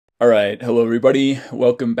All right, hello everybody.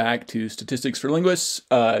 Welcome back to Statistics for Linguists.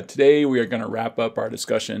 Today we are going to wrap up our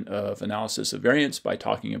discussion of analysis of variance by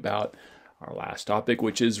talking about our last topic,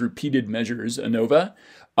 which is repeated measures, ANOVA.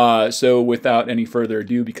 So without any further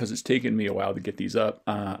ado, because it's taken me a while to get these up,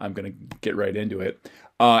 I'm going to get right into it.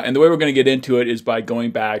 And the way we're going to get into it is by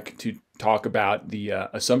going back to talk about the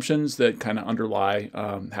assumptions that kind of underlie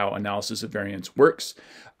how analysis of variance works.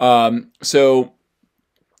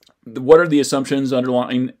 What are the assumptions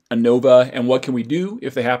underlying ANOVA, and what can we do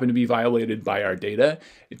if they happen to be violated by our data?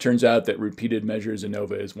 It turns out that repeated measures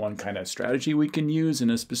ANOVA is one kind of strategy we can use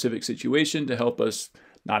in a specific situation to help us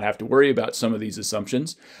not have to worry about some of these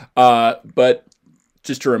assumptions. But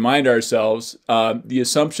just to remind ourselves, the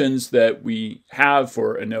assumptions that we have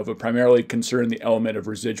for ANOVA primarily concern the element of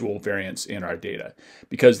residual variance in our data,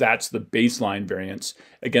 because that's the baseline variance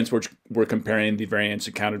against which we're comparing the variance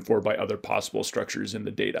accounted for by other possible structures in the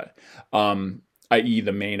data, i.e.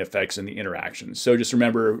 the main effects and the interactions. So just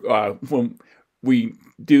remember, when we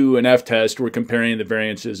do an F-test, we're comparing the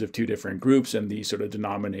variances of two different groups, and the sort of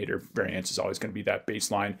denominator variance is always going to be that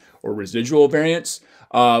baseline or residual variance,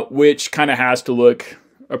 which kind of has to look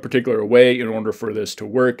a particular way in order for this to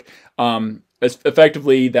work.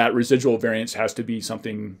 Effectively, that residual variance has to be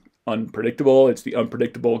something unpredictable. It's the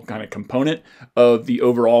unpredictable kind of component of the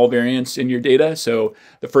overall variance in your data. So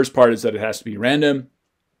the first part is that it has to be random.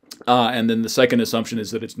 And then the second assumption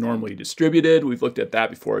is that it's normally distributed. We've looked at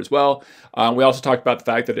that before as well. We also talked about the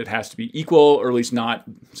fact that it has to be equal, or at least not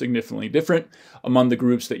significantly different, among the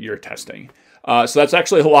groups that you're testing. So that's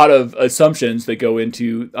actually a lot of assumptions that go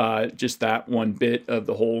into just that one bit of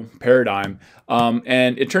the whole paradigm.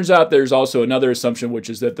 And it turns out there's also another assumption,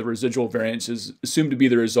 which is that the residual variance is assumed to be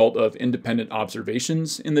the result of independent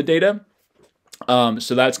observations in the data.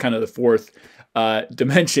 So that's kind of the fourth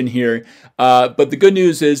dimension here. But the good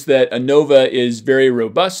news is that ANOVA is very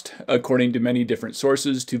robust, according to many different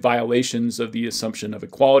sources, to violations of the assumption of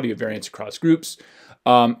equality of variance across groups,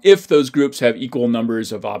 if those groups have equal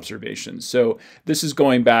numbers of observations. So this is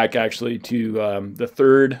going back actually to the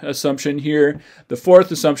third assumption here. The fourth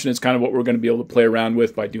assumption is kind of what we're going to be able to play around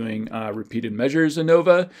with by doing repeated measures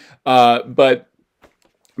ANOVA. But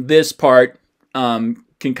this part can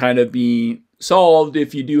kind of be solved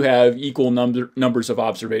if you do have equal numbers of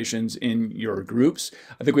observations in your groups.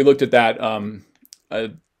 I think we looked at that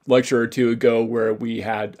a lecture or two ago where we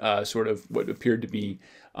had sort of what appeared to be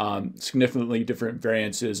significantly different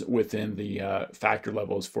variances within the factor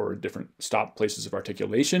levels for different stop places of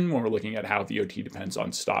articulation when we're looking at how VOT depends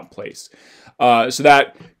on stop place. So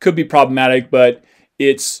that could be problematic, but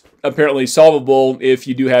it's apparently solvable if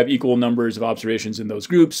you do have equal numbers of observations in those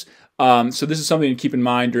groups. So this is something to keep in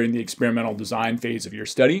mind during the experimental design phase of your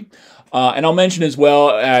study. And I'll mention as well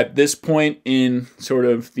at this point in sort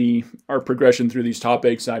of our progression through these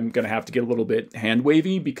topics, I'm going to have to get a little bit hand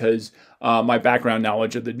wavy because my background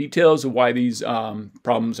knowledge of the details of why these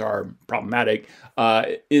problems are problematic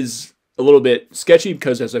is a little bit sketchy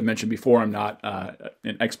because, as I mentioned before, I'm not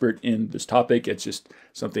an expert in this topic. It's just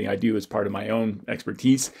something I do as part of my own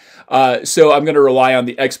expertise. So I'm going to rely on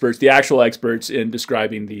the experts, the actual experts, in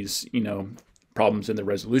describing these, problems and the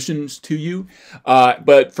resolutions to you.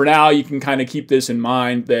 But for now, you can kind of keep this in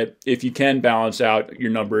mind that if you can balance out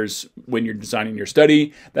your numbers when you're designing your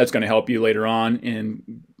study, that's going to help you later on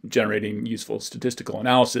in generating useful statistical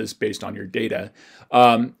analysis based on your data.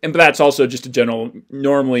 But that's also just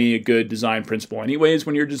normally a good design principle anyways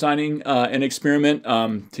when you're designing an experiment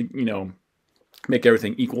to, make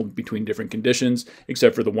everything equal between different conditions,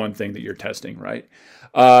 except for the one thing that you're testing, right?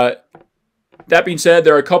 That being said,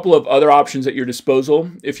 there are a couple of other options at your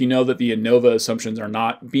disposal if you know that the ANOVA assumptions are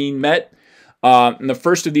not being met. And the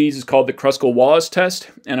first of these is called the Kruskal-Wallis test,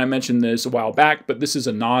 and I mentioned this a while back, but this is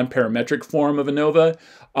a non-parametric form of ANOVA,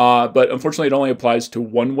 but unfortunately it only applies to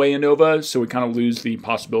one-way ANOVA, so we kind of lose the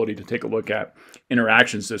possibility to take a look at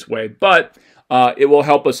interactions this way, but it will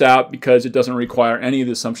help us out because it doesn't require any of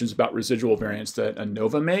the assumptions about residual variance that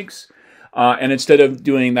ANOVA makes. And instead of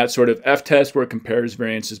doing that sort of F-test where it compares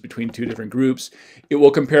variances between two different groups, it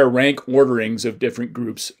will compare rank orderings of different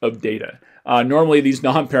groups of data. Normally, these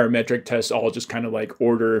non-parametric tests all just kind of like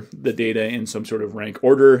order the data in some sort of rank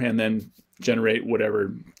order and then generate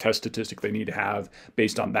whatever test statistic they need to have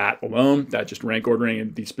based on that alone. That just rank ordering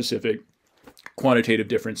and the specific quantitative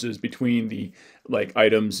differences between the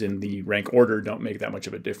items in the rank order don't make that much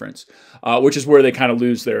of a difference, which is where they kind of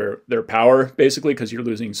lose their power basically because you're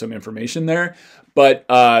losing some information there. But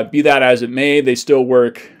be that as it may, they still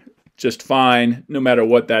work just fine no matter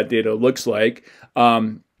what that data looks like.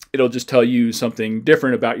 It'll just tell you something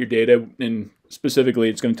different about your data in specifically,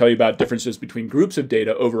 it's going to tell you about differences between groups of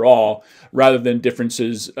data overall, rather than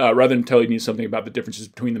telling you something about the differences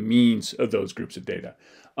between the means of those groups of data.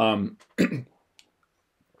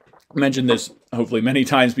 I mentioned this hopefully many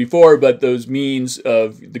times before, but those means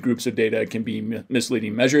of the groups of data can be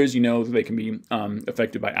misleading measures. You know, they can be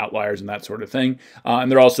affected by outliers and that sort of thing. And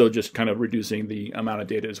they're also just kind of reducing the amount of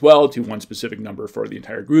data as well to one specific number for the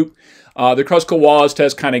entire group. The Kruskal-Wallis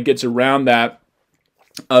test kind of gets around that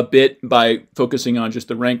a bit by focusing on just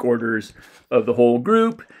the rank orders of the whole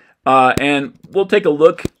group. And we'll take a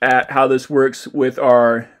look at how this works with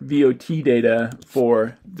our VOT data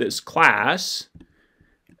for this class.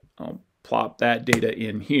 I'll plop that data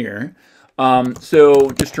in here.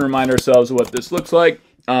 So just to remind ourselves of what this looks like,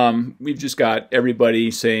 we've just got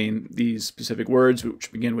everybody saying these specific words,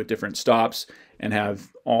 which begin with different stops and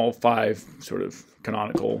have all 5 sort of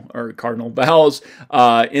canonical or cardinal vowels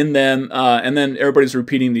in them. And then everybody's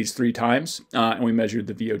repeating these 3 times. And we measured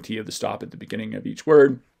the VOT of the stop at the beginning of each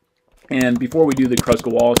word. And before we do the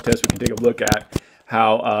Kruskal-Wallis test, we can take a look at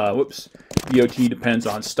how VOT depends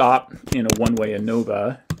on stop in a one-way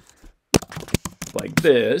ANOVA, like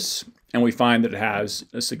this, and we find that it has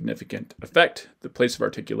a significant effect. The place of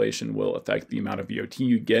articulation will affect the amount of VOT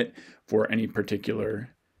you get for any particular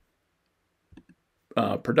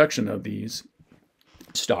production of these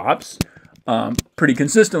stops pretty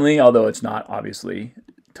consistently, although it's not obviously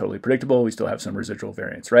totally predictable. We still have some residual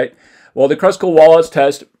variance, right? Well, the Kruskal-Wallis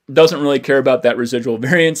test doesn't really care about that residual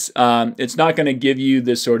variance. It's not going to give you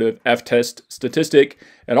this sort of F-test statistic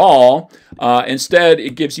at all. Instead,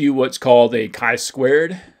 it gives you what's called a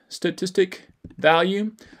chi-squared statistic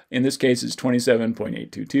value. In this case, it's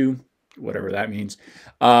 27.822, whatever that means.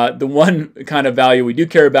 The one kind of value we do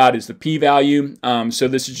care about is the p-value. So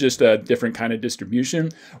this is just a different kind of distribution.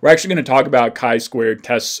 We're actually going to talk about chi-squared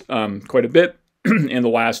tests quite a bit in the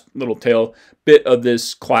last little tail bit of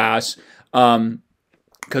this class,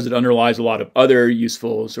 because it underlies a lot of other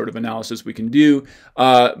useful sort of analysis we can do.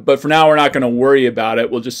 But for now, we're not going to worry about it.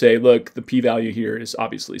 We'll just say, look, the p-value here is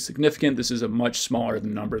obviously significant. This is a much smaller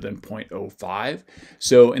number than 0.05.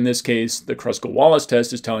 So in this case, the Kruskal-Wallis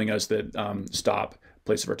test is telling us that stop,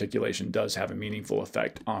 place of articulation, does have a meaningful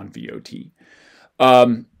effect on VOT.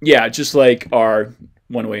 Yeah, just like our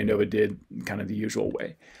one-way ANOVA did, kind of the usual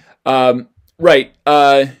way. Right.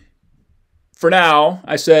 For now,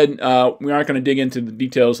 I said we aren't going to dig into the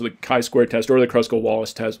details of the chi-square test or the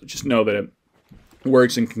Kruskal-Wallis test, but just know that it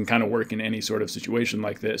works and can kind of work in any sort of situation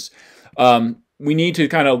like this. We need to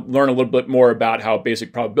kind of learn a little bit more about how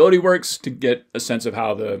basic probability works to get a sense of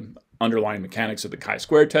how the underlying mechanics of the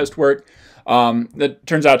chi-square test work. That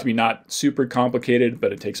turns out to be not super complicated,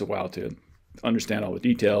 but it takes a while to understand all the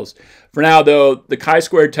details. For now, though, the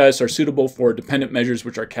chi-square tests are suitable for dependent measures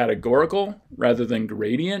which are categorical rather than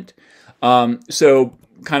gradient. So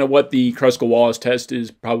kind of what the Kruskal-Wallis test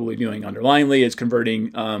is probably doing underlyingly is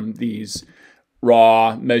converting these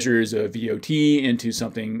raw measures of VOT into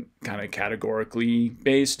something kind of categorically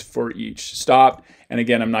based for each stop. And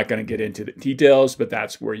again, I'm not going to get into the details, but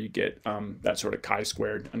that's where you get that sort of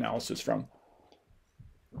chi-squared analysis from.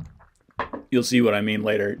 You'll see what I mean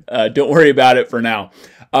later. Don't worry about it for now.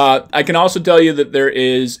 I can also tell you that there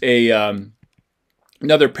is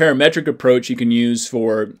another parametric approach you can use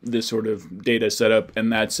for this sort of data setup,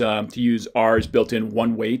 and that's to use R's built-in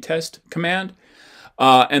one-way test command.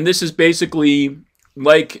 And this is basically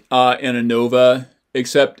like an ANOVA,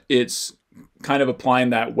 except it's kind of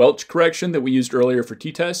applying that Welch correction that we used earlier for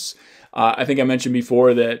t-tests. I think I mentioned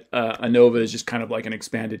before that ANOVA is just kind of like an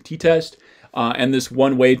expanded t-test. And this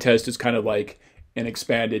one-way test is kind of like an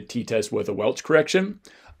expanded t-test with a Welch correction,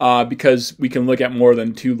 because we can look at more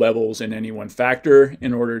than 2 levels in any one factor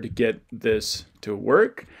in order to get this to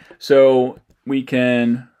work. So we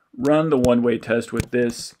can run the one-way test with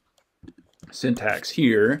this syntax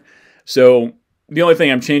here. So the only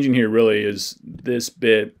thing I'm changing here really is this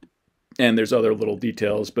bit, and there's other little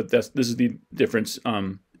details, but this is the difference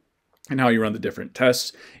in how you run the different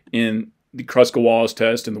tests. In the Kruskal-Wallis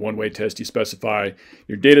test and the one-way test, you specify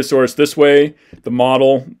your data source this way. The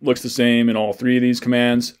model looks the same in all 3 of these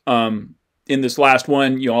commands. In this last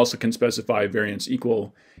one, you also can specify variance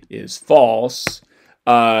equal is false.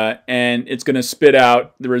 And it's going to spit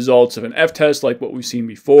out the results of an F-test like what we've seen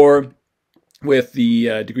before, with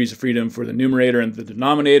the degrees of freedom for the numerator and the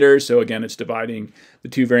denominator. So again, it's dividing the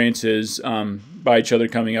 2 variances by each other,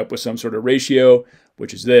 coming up with some sort of ratio,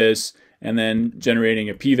 which is this, and then generating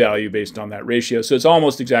a p-value based on that ratio. So it's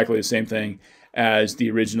almost exactly the same thing as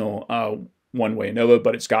the original one-way ANOVA,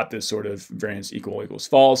 but it's got this sort of variance equal equals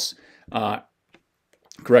false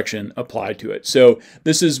correction applied to it. So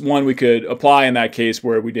this is one we could apply in that case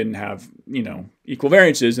where we didn't have, equal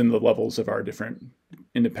variances in the levels of our different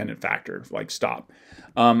independent factor, like stop.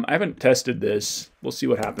 I haven't tested this. We'll see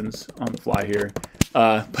what happens on the fly here.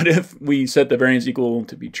 But if we set the variance equal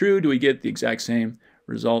to be true, do we get the exact same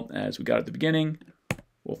result as we got at the beginning?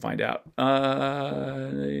 We'll find out.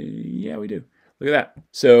 Yeah, we do. Look at that.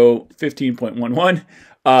 So 15.11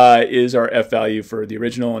 is our F value for the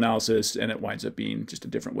original analysis, and it winds up being just a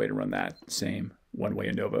different way to run that same one-way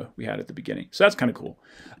ANOVA we had at the beginning. So that's kind of cool.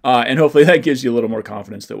 And hopefully that gives you a little more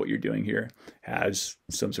confidence that what you're doing here has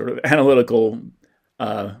some sort of analytical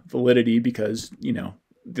validity, because,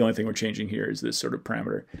 the only thing we're changing here is this sort of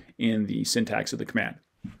parameter in the syntax of the command.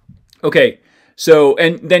 Okay. So,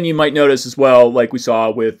 and then you might notice as well, like we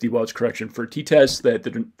saw with the Welch correction for t-tests, that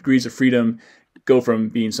the degrees of freedom go from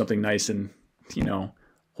being something nice and,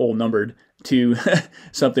 whole numbered to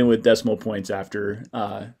something with decimal points after,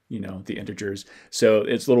 the integers. So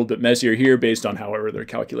it's a little bit messier here based on however they're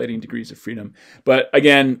calculating degrees of freedom. But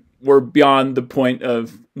again, we're beyond the point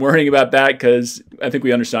of worrying about that, because I think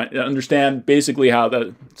we understand basically how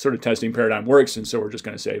the sort of testing paradigm works. And so we're just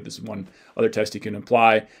going to say this is one other test you can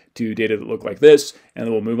apply to data that look like this, and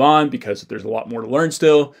then we'll move on because there's a lot more to learn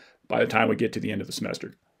still by the time we get to the end of the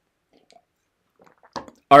semester.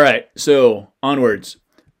 All right, so onwards,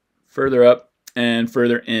 further up and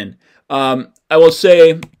further in. I will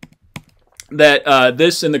say that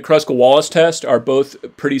this and the Kruskal-Wallis test are both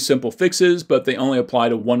pretty simple fixes, but they only apply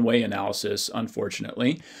to one-way analysis,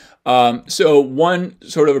 unfortunately. So one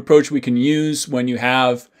sort of approach we can use when you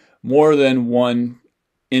have more than one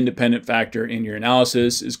independent factor in your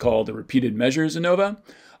analysis is called the repeated measures ANOVA.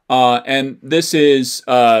 And this is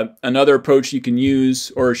another approach you can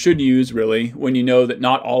use, or should use really, when you know that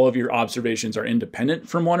not all of your observations are independent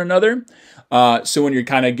from one another. So when you're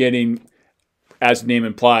kind of getting, as the name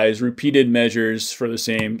implies, repeated measures for the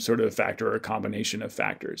same sort of factor or combination of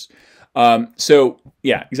factors. So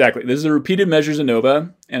yeah, exactly. This is a repeated measures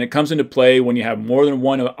ANOVA, and it comes into play when you have more than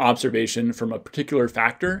one observation from a particular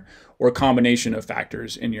factor or combination of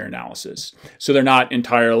factors in your analysis. So they're not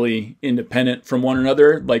entirely independent from one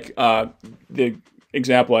another. Like the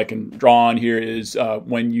example I can draw on here is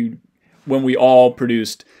when we all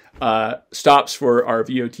produced stops for our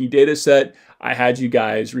VOT data set, I had you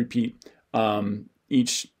guys repeat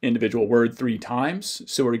each individual word 3 times.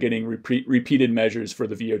 So we're getting repeated measures for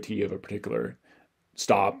the VOT of a particular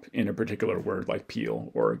stop in a particular word, like peel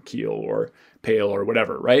or keel or pale or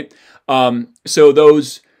whatever, right? So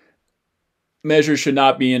those measures should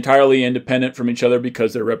not be entirely independent from each other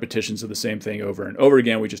because they're repetitions of the same thing over and over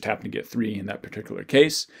again. We just happen to get 3 in that particular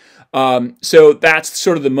case. So that's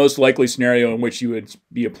sort of the most likely scenario in which you would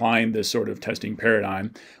be applying this sort of testing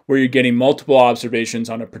paradigm, where you're getting multiple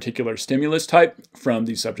observations on a particular stimulus type from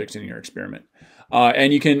these subjects in your experiment.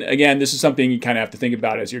 And you can, again, this is something you kind of have to think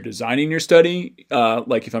about as you're designing your study.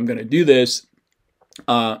 Like if I'm going to do this,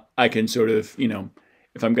 I can sort of,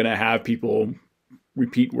 if I'm going to have people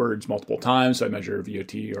repeat words multiple times, so I measure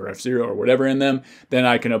VOT or F0 or whatever in them, then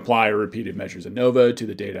I can apply a repeated measures ANOVA to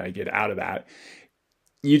the data I get out of that.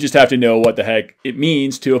 You just have to know what the heck it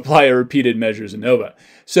means to apply a repeated measures ANOVA.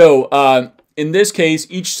 So in this case,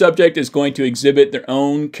 each subject is going to exhibit their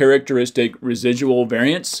own characteristic residual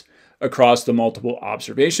variance across the multiple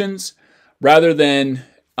observations, rather than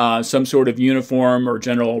some sort of uniform or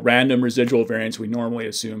general random residual variance we normally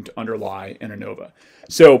assume to underlie an ANOVA.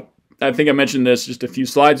 So I think I mentioned this just a few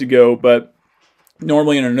slides ago, but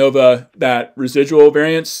normally in ANOVA, that residual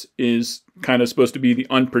variance is kind of supposed to be the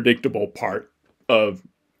unpredictable part of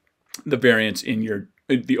the variance in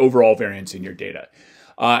the overall variance in your data.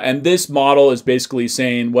 And this model is basically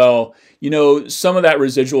saying, well, some of that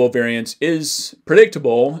residual variance is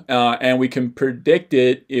predictable, and we can predict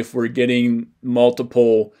it if we're getting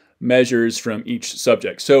multiple measures from each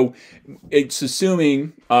subject. So it's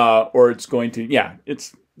assuming, or it's going to,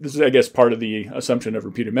 this is, I guess, part of the assumption of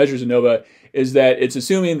repeated measures ANOVA, is that it's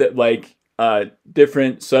assuming that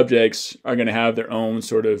different subjects are going to have their own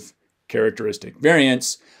sort of characteristic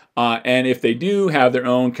variance. And if they do have their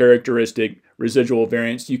own characteristic residual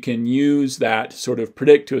variance, you can use that to sort of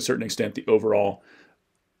predict to a certain extent the overall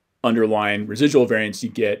underlying residual variance you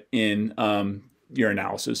get in your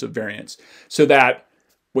analysis of variance. So that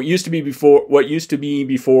what used to be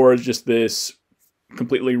before is just this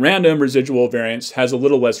completely random residual variance has a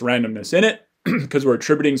little less randomness in it because we're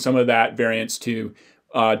attributing some of that variance to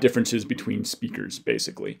differences between speakers,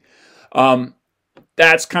 basically.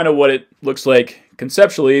 That's kind of what it looks like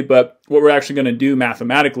conceptually, but what we're actually going to do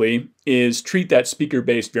mathematically is treat that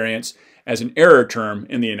speaker-based variance as an error term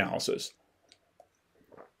in the analysis.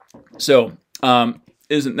 So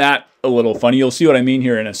isn't that a little funny? You'll see what I mean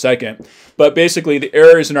here in a second. But basically, the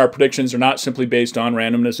errors in our predictions are not simply based on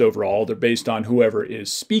randomness overall. They're based on whoever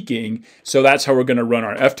is speaking. So that's how we're going to run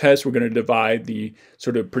our f-test. We're going to divide the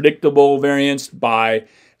sort of predictable variance by,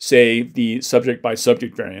 say, the subject by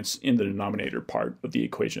subject variance in the denominator part of the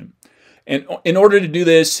equation. And in order to do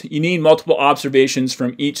this, you need multiple observations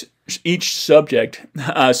from each subject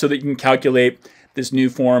so that you can calculate this new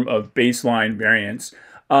form of baseline variance.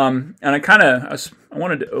 And I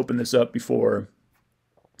wanted to open this up before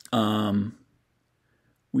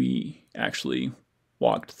we actually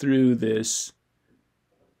walked through this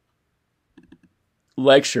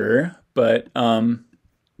lecture, but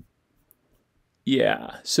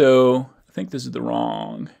yeah, so I think this is the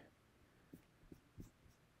wrong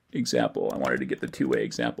example. I wanted to get the two-way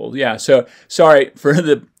example. Yeah, so sorry for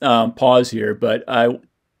the pause here, but I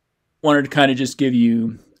wanted to kind of just give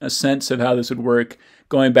you a sense of how this would work,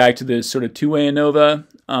 going back to this sort of two-way ANOVA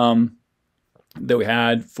that we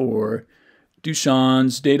had for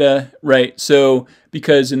Duchamps data, right? So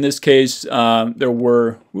because in this case there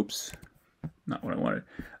were, whoops, not what I wanted.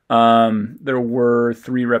 There were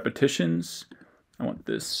 3 repetitions. I want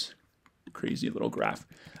this crazy little graph.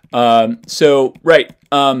 So right,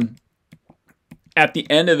 at the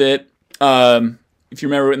end of it, if you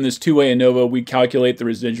remember in this two-way ANOVA, we calculate the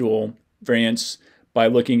residual variance by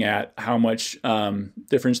looking at how much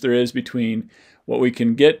difference there is between what we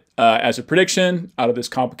can get as a prediction out of this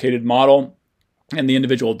complicated model and the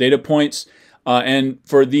individual data points. And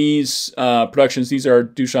for these productions, these are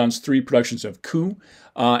Duchamp's 3 productions of coup.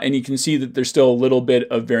 And you can see that there's still a little bit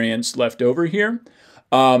of variance left over here.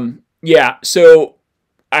 Yeah, so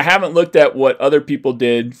I haven't looked at what other people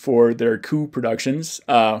did for their coup productions.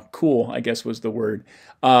 Cool, I guess was the word.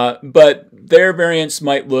 But their variance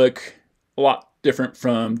might look a lot different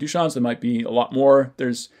from Duchamp's. There might be a lot more.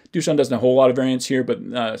 Duchamp doesn't have a whole lot of variance here,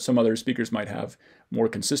 but some other speakers might have more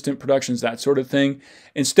consistent productions, that sort of thing.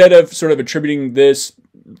 Instead of sort of attributing this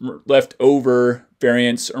leftover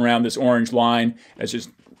variance around this orange line as just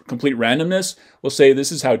complete randomness, we'll say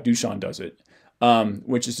this is how Duchamp does it.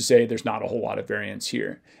 Which is to say there's not a whole lot of variance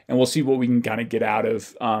here. And we'll see what we can kind of get out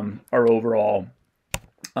of our overall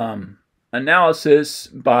analysis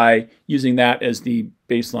by using that as the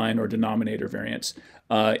baseline or denominator variance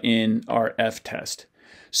in our f-test.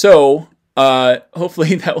 So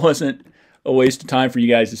hopefully that wasn't a waste of time for you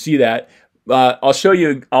guys to see that. I'll show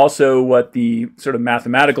you also what the sort of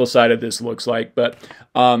mathematical side of this looks like. But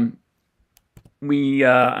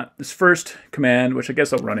this first command, which I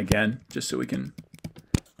guess I'll run again, just so we can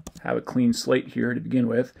have a clean slate here to begin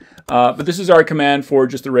with. But this is our command for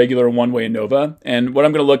just the regular one-way ANOVA. And what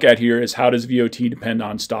I'm going to look at here is how does VOT depend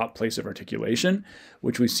on stop place of articulation,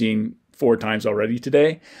 which we've seen 4 times already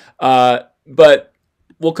today. But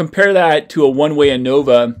we'll compare that to a one-way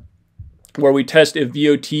ANOVA where we test if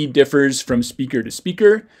VOT differs from speaker to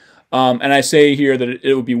speaker. And I say here that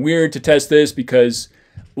it would be weird to test this because,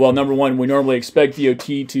 well, number one, we normally expect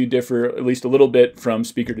VOT to differ at least a little bit from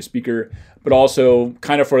speaker to speaker, but also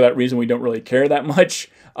kind of for that reason, we don't really care that much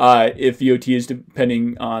if VOT is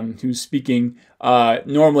depending on who's speaking.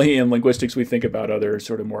 Normally in linguistics, we think about other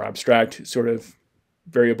sort of more abstract sort of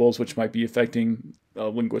variables which might be affecting a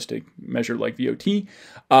linguistic measure like VOT.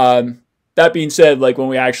 That being said, like when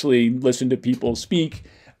we actually listen to people speak,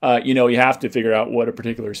 you have to figure out what a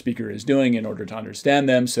particular speaker is doing in order to understand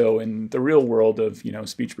them. So in the real world of,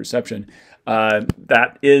 speech perception,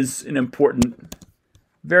 that is an important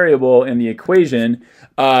variable in the equation.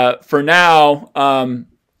 For now,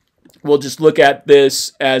 we'll just look at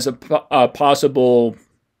this as a possible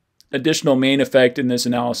additional main effect in this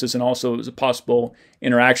analysis and also as a possible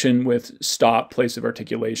interaction with stop place of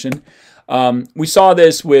articulation. We saw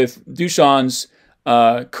this with Duchamp's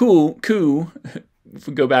coup. If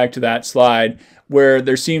we go back to that slide, where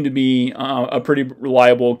there seemed to be a pretty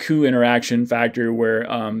reliable coup interaction factor where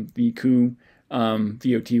the coup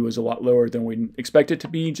VOT was a lot lower than we expect it to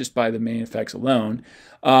be just by the main effects alone.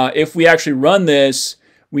 If we actually run this,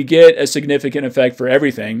 we get a significant effect for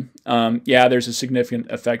everything. Yeah, there's a significant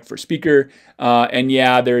effect for speaker. And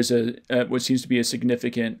yeah, there's what seems to be a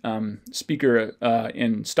significant speaker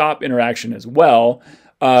and stop interaction as well.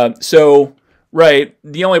 Right.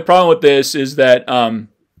 The only problem with this is that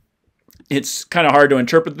it's kind of hard to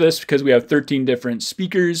interpret this because we have 13 different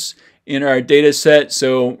speakers in our data set.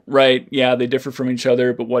 So, right, yeah, they differ from each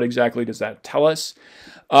other, but what exactly does that tell us?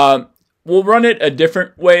 We'll run it a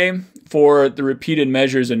different way for the repeated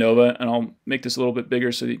measures ANOVA, and I'll make this a little bit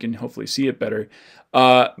bigger so that you can hopefully see it better.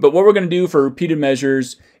 But what we're going to do for repeated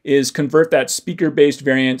measures is convert that speaker-based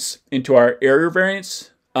variance into our error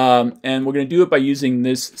variance. And we're going to do it by using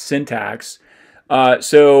this syntax.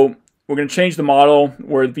 So we're going to change the model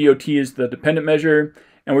where VOT is the dependent measure,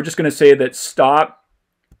 and we're just going to say that stop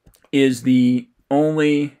is the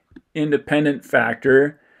only independent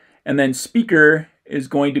factor, and then speaker is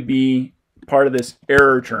going to be part of this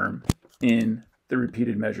error term in the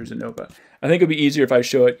repeated measures ANOVA. I think it'd be easier if I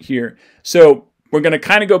show it here. So we're going to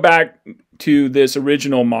kind of go back to this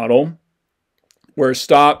original model where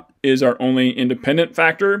stop is our only independent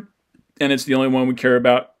factor, and it's the only one we care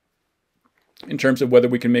about in terms of whether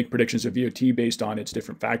we can make predictions of VOT based on its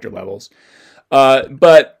different factor levels.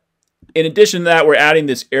 But in addition to that, we're adding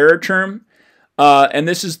this error term, and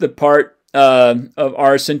this is the part of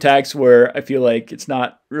our syntax where I feel like it's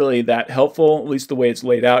not really that helpful, at least the way it's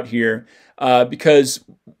laid out here, because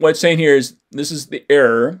what it's saying here is this is the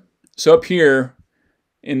error. So up here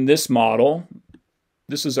in this model,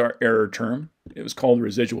 this is our error term. It was called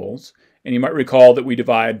residuals. And you might recall that we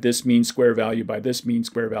divide this mean square value by this mean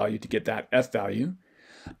square value to get that F value.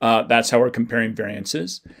 That's how we're comparing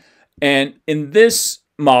variances. And in this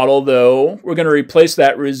model, though, we're going to replace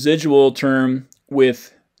that residual term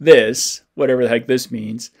with this, whatever the heck this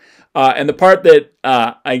means. And the part that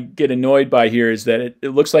I get annoyed by here is that it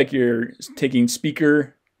looks like you're taking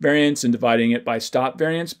speaker variance and dividing it by stop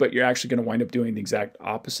variance, but you're actually going to wind up doing the exact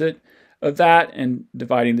opposite of that and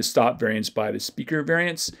dividing the stop variance by the speaker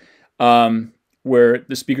variance, where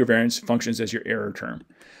the speaker variance functions as your error term.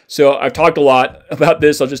 So I've talked a lot about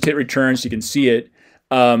this. I'll just hit return so you can see it.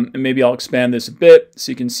 And maybe I'll expand this a bit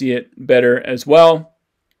so you can see it better as well.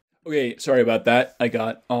 Okay, sorry about that. I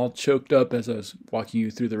got all choked up as I was walking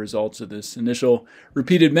you through the results of this initial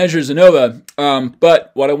repeated measures ANOVA.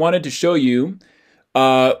 But what I wanted to show you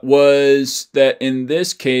was that in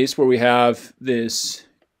this case where we have this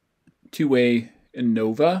two-way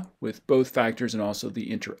ANOVA with both factors and also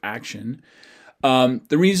the interaction,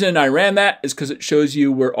 the reason I ran that is because it shows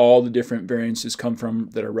you where all the different variances come from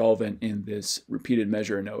that are relevant in this repeated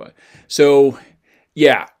measure ANOVA. So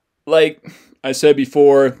yeah, like I said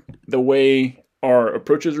before, the way our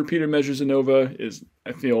approaches repeated measures ANOVA is,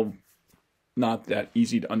 I feel, not that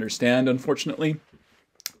easy to understand, unfortunately.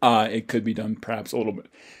 It could be done perhaps a little bit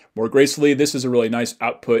more gracefully. This is a really nice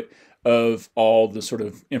output of all the sort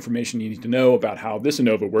of information you need to know about how this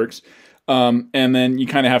ANOVA works. And then you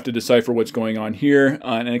kind of have to decipher what's going on here,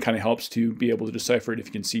 and it kind of helps to be able to decipher it if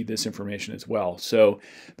you can see this information as well. So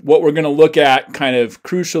what we're going to look at kind of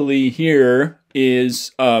crucially here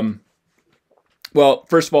is, well,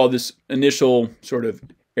 first of all, this initial sort of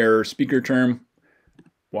error speaker term.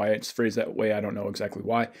 Why it's phrased that way, I don't know exactly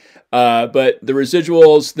why. But the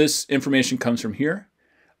residuals, this information comes from here.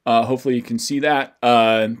 Hopefully you can see that.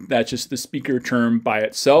 That's just the speaker term by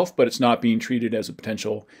itself, but it's not being treated as a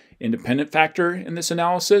potential independent factor in this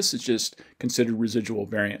analysis. It's just considered residual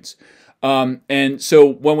variance. And so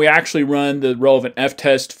when we actually run the relevant F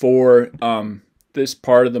test for this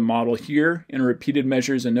part of the model here in repeated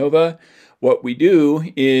measures ANOVA, what we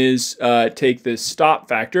do is take this stop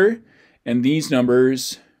factor, and these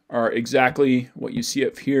numbers are exactly what you see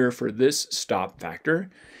up here for this stop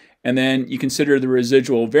factor. And then you consider the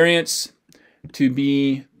residual variance to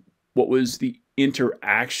be what was the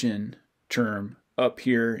interaction term up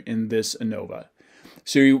here in this ANOVA.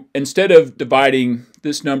 So you, instead of dividing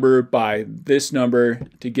this number by this number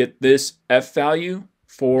to get this F value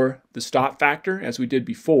for the stop factor, as we did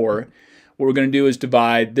before, what we're going to do is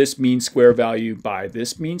divide this mean square value by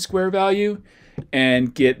this mean square value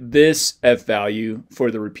and get this F value for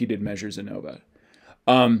the repeated measures ANOVA.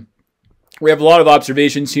 We have a lot of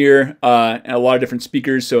observations here and a lot of different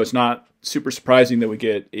speakers, so it's not super surprising that we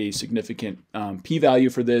get a significant p-value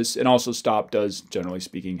for this. And also stop does, generally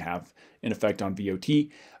speaking, have an effect on VOT.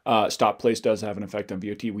 Stop place does have an effect on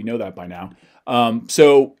VOT. We know that by now.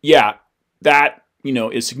 So yeah, that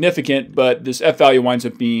is significant, but this F value winds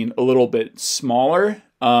up being a little bit smaller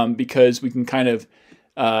because we can kind of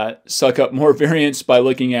suck up more variance by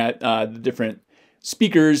looking at the different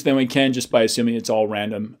speakers than we can just by assuming it's all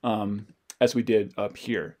random, as we did up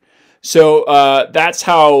here. So that's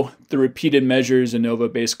how the repeated measures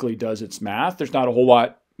ANOVA basically does its math. There's not a whole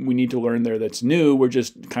lot we need to learn there that's new. We're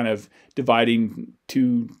just kind of dividing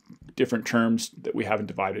two different terms that we haven't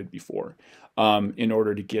divided before in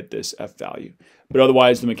order to get this F value. But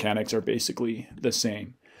otherwise, the mechanics are basically the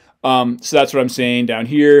same. So that's what I'm saying down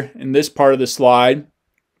here in this part of the slide.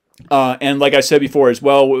 And like I said before as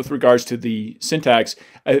well, with regards to the syntax,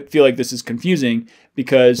 I feel like this is confusing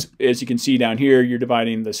because as you can see down here, you're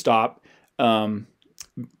dividing the stop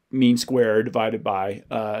mean square divided by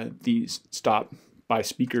the stop by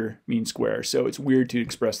speaker mean square. So it's weird to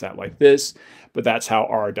express that like this, but that's how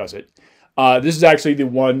R does it. This is actually the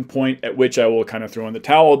one point at which I will kind of throw in the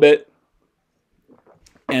towel a bit.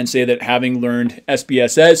 and say that having learned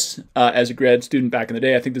SPSS as a grad student back in the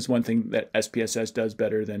day, I think this is one thing that SPSS does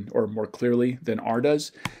better than, or more clearly than R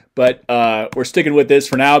does. But we're sticking with this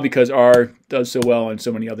for now because R does so well in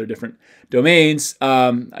so many other different domains.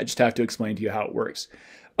 I just have to explain to you how it works.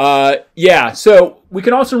 Yeah, so we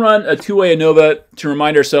can also run a two-way ANOVA to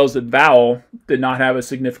remind ourselves that vowel did not have a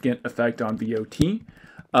significant effect on VOT.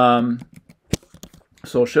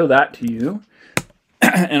 So I'll show that to you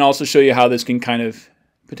and also show you how this can kind of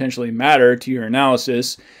potentially matter to your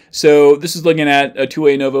analysis. So this is looking at a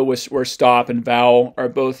two-way ANOVA where stop and vowel are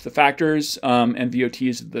both the factors and VOT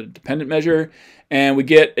is the dependent measure. And we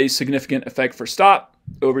get a significant effect for stop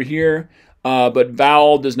over here, but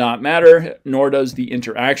vowel does not matter, nor does the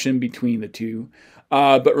interaction between the two.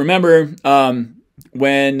 But remember,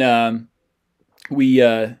 when we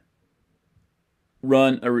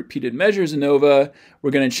run a repeated measures ANOVA,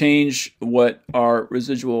 we're going to change what our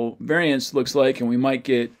residual variance looks like, and we might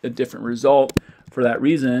get a different result for that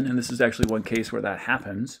reason. And this is actually one case where that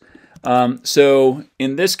happens. So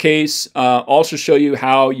in this case, I'll also show you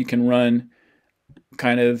how you can run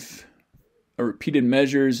kind of a repeated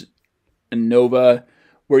measures ANOVA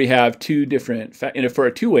where you have two different, for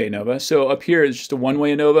a two-way ANOVA. So up here is just a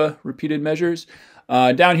one-way ANOVA, repeated measures.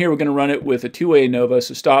 Down here, we're going to run it with a two-way ANOVA,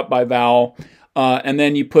 so stop by vowel. And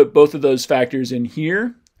then you put both of those factors in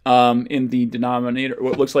here in the denominator,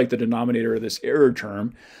 what looks like the denominator of this error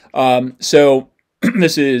term. So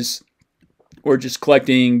this is, we're just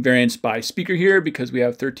collecting variance by speaker here because we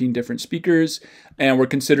have 13 different speakers, and we're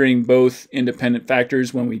considering both independent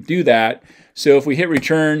factors when we do that. So if we hit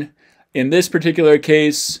return in this particular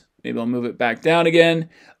case, maybe I'll move it back down again,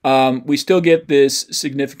 we still get this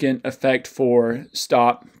significant effect for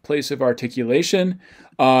stop, place of articulation,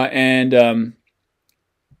 and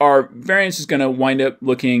our variance is going to wind up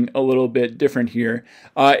looking a little bit different here.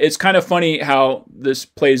 It's kind of funny how this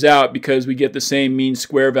plays out because we get the same mean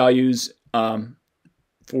square values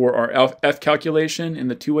for our F calculation in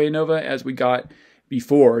the two-way ANOVA as we got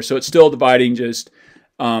before. So it's still dividing just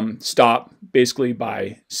stop basically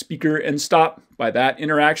by speaker and stop by that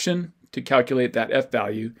interaction to calculate that F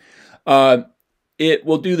value. It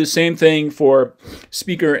will do the same thing for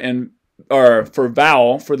speaker and or for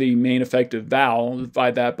vowel, for the main effect of vowel,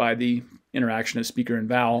 divide that by the interaction of speaker and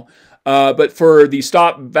vowel. But for the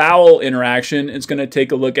stop vowel interaction, it's going to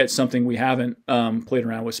take a look at something we haven't played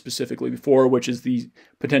around with specifically before, which is the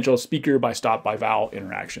potential speaker by stop by vowel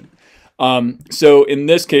interaction. So in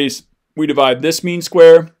this case, we divide this mean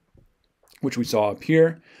square, which we saw up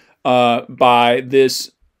here, by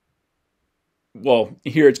this, well,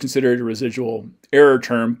 here it's considered a residual error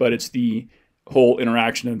term, but it's the whole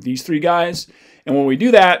interaction of these three guys. And when we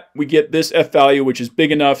do that, we get this F value, which is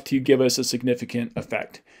big enough to give us a significant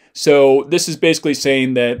effect. So this is basically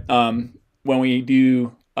saying that when we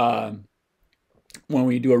do a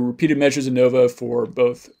repeated measures ANOVA for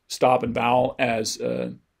both stop and vowel as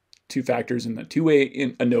two factors in the two-way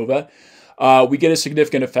ANOVA, we get a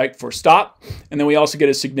significant effect for stop, and then we also get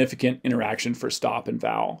a significant interaction for stop and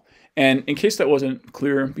vowel. And in case that wasn't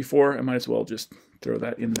clear before, I might as well just throw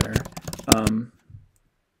that in there.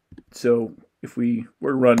 So if we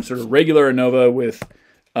were to run sort of regular ANOVA with,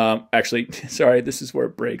 actually, sorry, this is where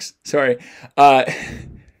it breaks. Sorry.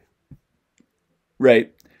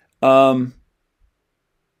 Right.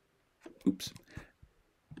 Oops.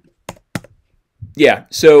 Yeah,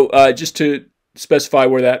 so just to specify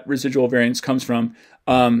where that residual variance comes from,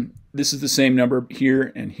 this is the same number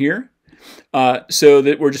here and here. So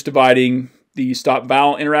that we're just dividing the stop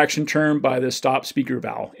vowel interaction term by the stop speaker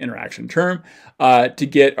vowel interaction term to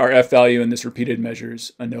get our F value in this repeated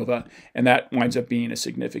measures ANOVA, and that winds up being a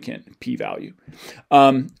significant P value.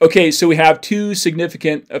 Okay, so we have two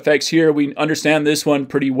significant effects here. We understand this one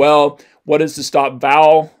pretty well. What does the stop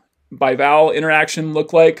vowel by vowel interaction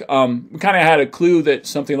look like? We kind of had a clue that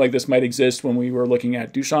something like this might exist when we were looking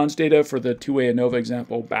at Duchamp's data for the two-way ANOVA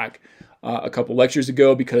example back a couple lectures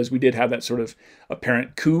ago, because we did have that sort of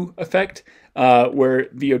apparent coup effect where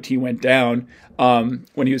VOT went down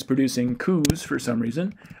when he was producing coups for some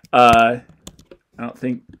reason. I don't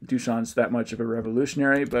think Duchamp's that much of a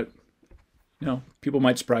revolutionary, but you know, people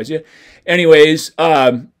might surprise you. Anyways,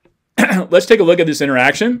 let's take a look at this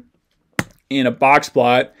interaction in a box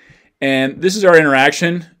plot. And this is our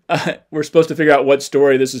interaction. We're supposed to figure out what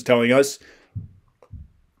story this is telling us.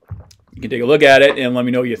 You can take a look at it and let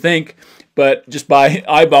me know what you think. But just by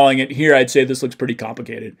eyeballing it here, I'd say this looks pretty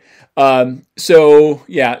complicated. So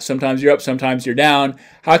yeah, sometimes you're up, sometimes you're down.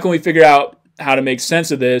 How can we figure out how to make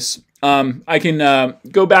sense of this? I can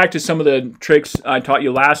go back to some of the tricks I taught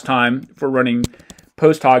you last time for running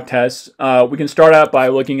post hoc tests. We can start out by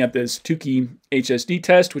looking at this Tukey HSD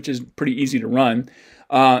test, which is pretty easy to run.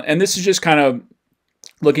 And this is just kind of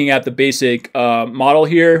looking at the basic model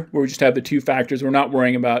here, where we just have the two factors. We're not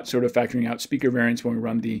worrying about sort of factoring out speaker variance when we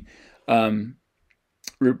run the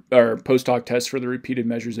our post hoc test for the repeated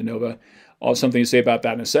measures ANOVA. I'll have something to say about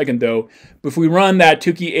that in a second, though. But if we run that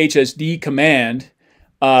Tukey HSD command,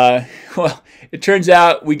 well, it turns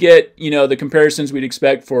out we get, the comparisons we'd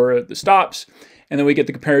expect for the stops, and then we get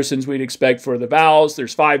the comparisons we'd expect for the vowels.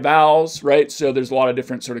 There's 5 vowels, right? So there's a lot of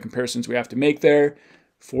different sort of comparisons we have to make there.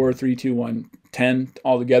 4, 3, 2, 1, 10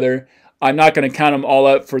 altogether. I'm not going to count them all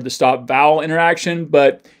up for the stop vowel interaction,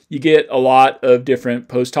 but you get a lot of different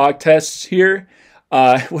post hoc tests here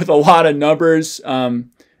with a lot of numbers.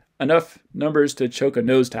 Enough numbers to choke a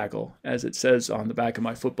nose tackle, as it says on the back of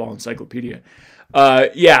my football encyclopedia.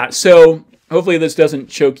 Yeah, so hopefully this doesn't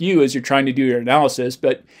choke you as you're trying to do your analysis,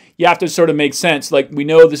 but you have to sort of make sense. Like, we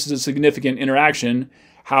know this is a significant interaction.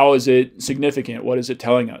 How is it significant? What is it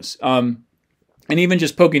telling us? And even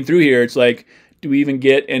just poking through here, it's like, do we even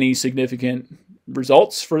get any significant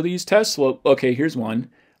results for these tests? Well, okay, here's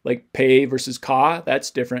one. Like pay versus ka,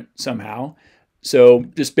 that's different somehow. So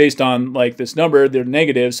just based on like this number, they're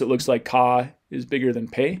negative, so it looks like ka is bigger than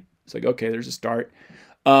pay. It's like, okay, there's a start.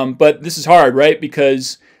 But this is hard, right?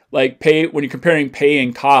 Because like pay, when you're comparing pay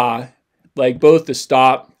and ka, like both the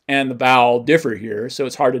stop and the vowel differ here. So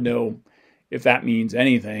it's hard to know if that means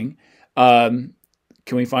anything.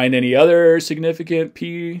 Can we find any other significant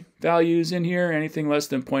p values in here? Anything less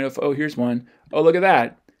than 0.05? Oh, here's one. Oh, look at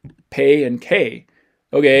that. Pay and k.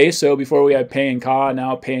 Okay, so before we had pay and ka,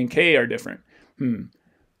 now pay and k are different.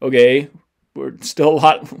 Okay, we're still a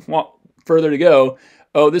lot further to go.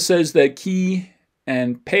 Oh, this says that key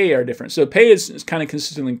and pay are different. So pay is kind of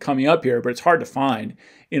consistently coming up here, but it's hard to find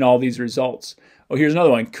in all these results. Oh, here's another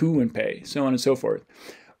one, ku and pay, so on and so forth.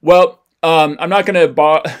 Well, I'm not going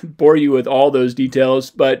to bore you with all those details,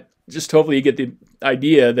 but just hopefully you get the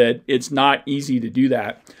idea that it's not easy to do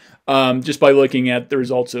that just by looking at the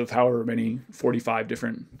results of however many 45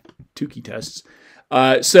 different Tukey tests.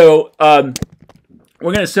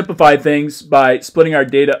 We're going to simplify things by splitting our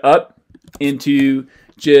data up into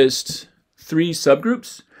just 3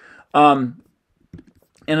 subgroups. And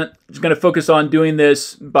I'm just going to focus on doing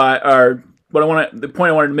this by the point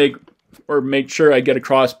I wanted to make, or make sure I get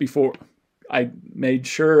across before I made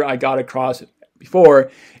sure I got across before,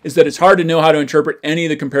 is that it's hard to know how to interpret any of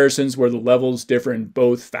the comparisons where the levels differ in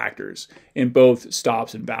both factors, in both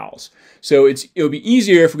stops and vowels. So it would be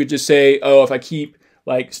easier if we could just say, oh, if I keep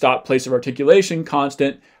like stop place of articulation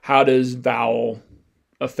constant, how does vowel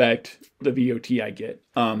affect the VOT I get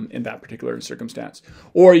in that particular circumstance?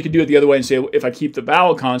 Or you could do it the other way and say, if I keep the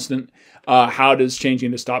vowel constant, how does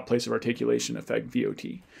changing the stop place of articulation affect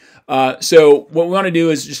VOT? So what we want to do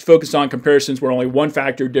is just focus on comparisons where only one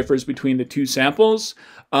factor differs between the 2 samples.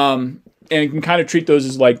 And you can kind of treat those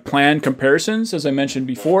as like planned comparisons, as I mentioned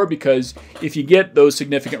before, because if you get those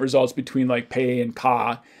significant results between like pay and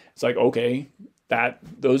ka, it's like, okay,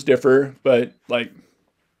 those differ, but like,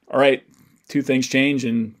 all right, 2 things change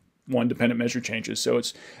and 1 dependent measure changes. So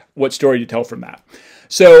it's what story to tell from that.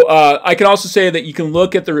 So I can also say that you can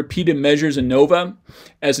look at the repeated measures ANOVA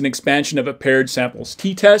as an expansion of a paired samples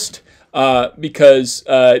t-test because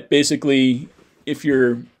basically if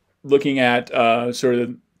you're looking at sort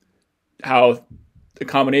of how the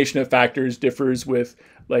combination of factors differs with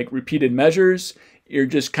like repeated measures, you're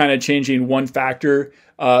just kind of changing one factor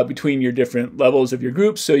between your different levels of your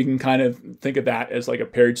groups. So you can kind of think of that as like a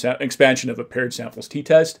paired expansion of a paired samples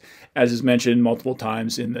t-test, as is mentioned multiple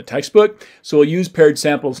times in the textbook. So we'll use paired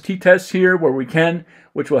samples t-tests here where we can,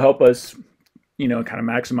 which will help us, kind of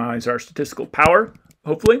maximize our statistical power,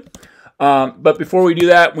 hopefully. But before we do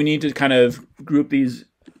that, we need to kind of group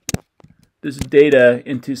this data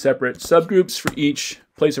into separate subgroups for each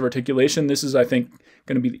place of articulation. This is, I think,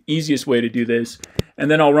 going to be the easiest way to do this.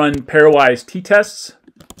 And then I'll run pairwise t-tests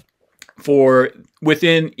for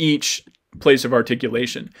within each place of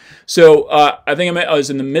articulation. So I think I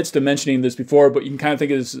was in the midst of mentioning this before, but you can kind of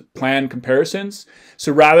think of this as planned comparisons.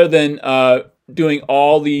 So rather than doing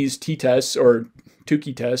all these t-tests or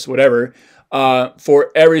Tukey tests, whatever,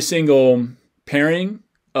 for every single pairing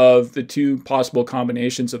of the 2 possible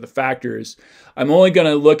combinations of the factors, I'm only going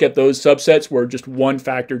to look at those subsets where just one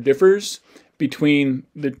factor differs between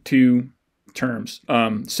the 2 terms.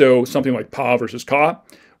 So something like pa versus ka,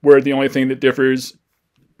 where the only thing that differs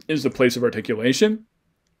is the place of articulation.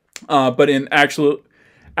 But in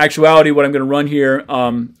actuality, what I'm going to run here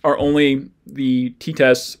are only the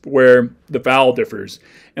t-tests where the vowel differs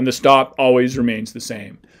and the stop always remains the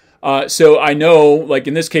same. So I know, like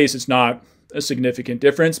in this case, it's not a significant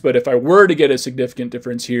difference. But if I were to get a significant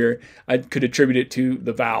difference here, I could attribute it to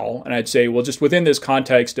the vowel. And I'd say, well, just within this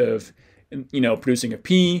context of, producing a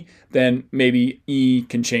P, then maybe E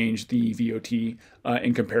can change the VOT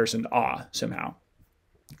in comparison to ah somehow.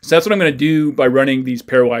 So that's what I'm going to do by running these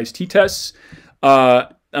pairwise t-tests. I'm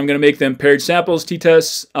going to make them paired samples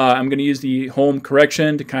t-tests. I'm going to use the home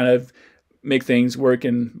correction to kind of make things work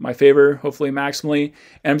in my favor, hopefully maximally.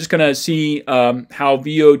 And I'm just going to see how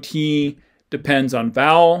VOT depends on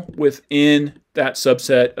vowel within that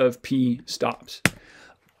subset of P stops.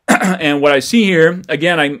 And what I see here,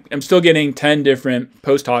 again, I'm still getting 10 different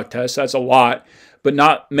post hoc tests. That's a lot, but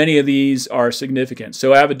not many of these are significant.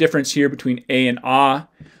 So I have a difference here between A and ah.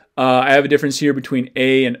 I have a difference here between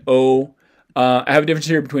A and O. I have a difference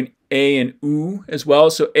here between A and oo as well.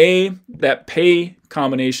 So A, that pay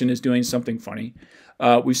combination is doing something funny.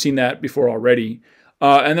 We've seen that before already.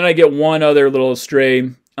 And then I get one other little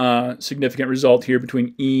stray significant result here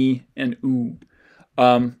between E and oo.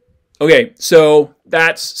 Okay, so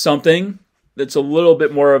that's something that's a little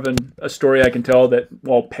bit more of a story I can tell that,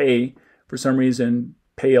 well, pay, for some reason,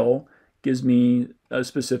 pale gives me a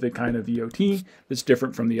specific kind of VOT that's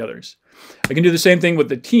different from the others. I can do the same thing with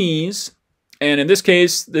the T's. And in this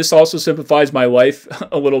case, this also simplifies my life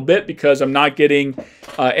a little bit because I'm not getting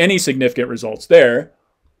any significant results there.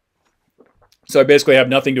 So I basically have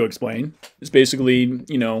nothing to explain. It's basically,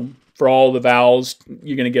 for all the vowels,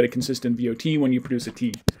 you're going to get a consistent VOT when you produce a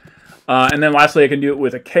T. And then lastly, I can do it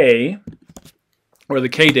with a K, or the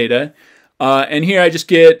K data. And here I just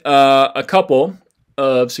get a couple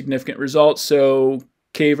of significant results. So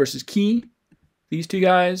K versus key, these two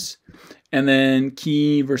guys, and then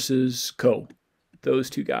key versus ko, those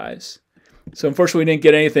two guys. So unfortunately, we didn't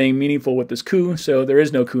get anything meaningful with this ku, so there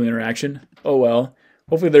is no ku interaction. Oh well.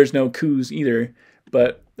 Hopefully there's no kus either,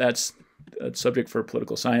 but that's a subject for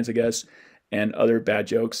political science, I guess, and other bad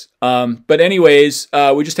jokes. But anyways,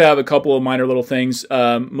 we just have a couple of minor little things,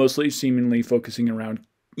 mostly seemingly focusing around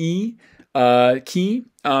E, key,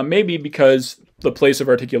 maybe because the place of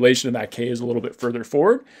articulation of that K is a little bit further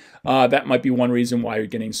forward. That might be one reason why you're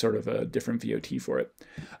getting sort of a different VOT for it.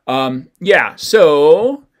 Yeah,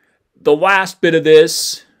 so the last bit of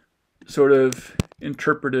this sort of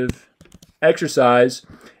interpretive exercise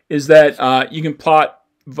is that you can plot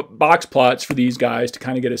box plots for these guys to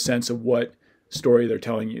kind of get a sense of what story they're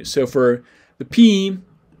telling you. So for the P,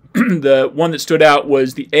 the one that stood out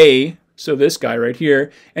was the A, so this guy right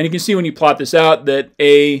here. And you can see when you plot this out that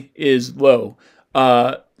A is low.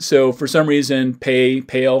 So for some reason,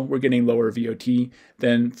 pale, we're getting lower VOT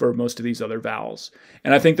than for most of these other vowels.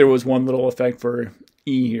 And I think there was one little effect for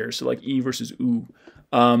E here, so like E versus oo.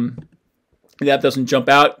 That doesn't jump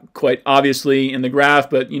out quite obviously in the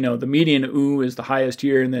graph, but the median oo is the highest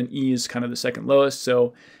here, and then E is kind of the second lowest.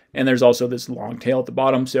 So, and there's also this long tail at the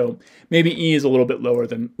bottom. So maybe E is a little bit lower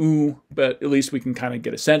than oo, but at least we can kind of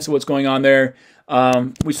get a sense of what's going on there.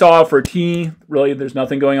 We saw for T, really there's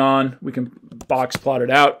nothing going on. We can box plot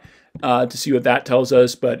it out to see what that tells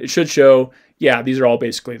us, but it should show, yeah, these are all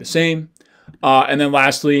basically the same. And then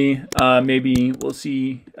lastly, maybe we'll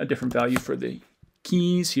see a different value for the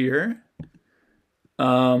keys here.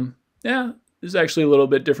 Yeah, this is actually a little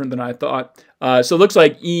bit different than I thought. So it looks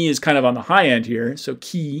like E is kind of on the high end here. So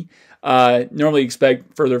key, normally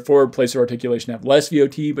expect further forward place of articulation to have less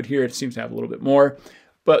VOT, but here it seems to have a little bit more.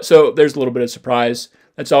 But so there's a little bit of surprise.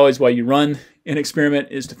 That's always why you run an experiment,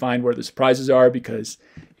 is to find where the surprises are, because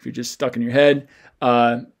if you're just stuck in your head,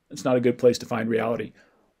 it's not a good place to find reality.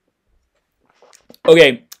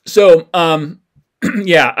 Okay, so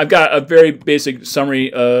yeah, I've got a very basic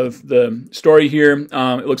summary of the story here.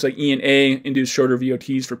 It looks like E and A induce shorter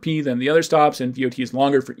VOTs for P than the other stops, and VOT is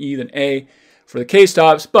longer for E than A for the K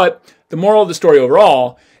stops. But the moral of the story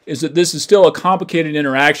overall is that this is still a complicated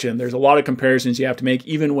interaction. There's a lot of comparisons you have to make,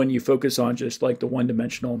 even when you focus on just like the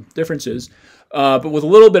one-dimensional differences. But with a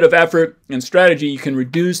little bit of effort and strategy, you can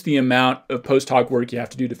reduce the amount of post-hoc work you have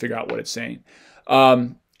to do to figure out what it's saying.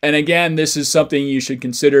 And again, this is something you should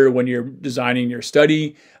consider when you're designing your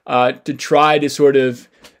study, to try to sort of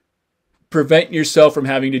prevent yourself from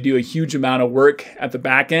having to do a huge amount of work at the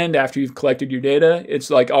back end after you've collected your data. It's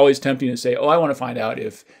like always tempting to say, oh, I want to find out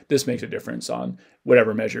if this makes a difference on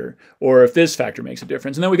whatever measure, or if this factor makes a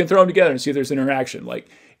difference. And then we can throw them together and see if there's an interaction. Like,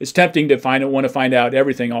 it's tempting to want to find out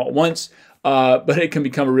everything all at once, but it can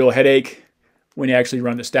become a real headache when you actually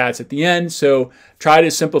run the stats at the end. So try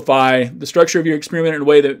to simplify the structure of your experiment in a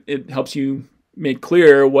way that it helps you make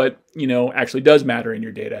clear what actually does matter in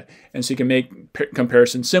your data. And so you can make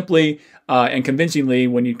comparisons simply and convincingly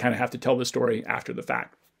when you kind of have to tell the story after the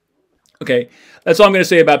fact. Okay, that's all I'm going to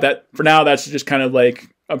say about that. For now, that's just kind of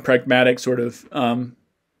like a pragmatic sort of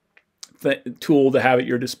tool to have at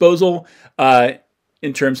your disposal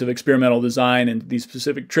in terms of experimental design and these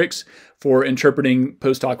specific tricks for interpreting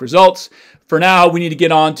post-hoc results. For now, we need to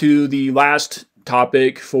get on to the last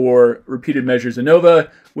topic for repeated measures ANOVA,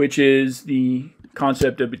 which is the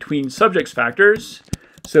concept of between subjects factors.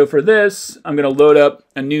 So for this, I'm going to load up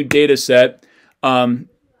a new data set.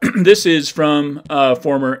 This is from a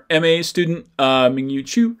former MA student, Mingyu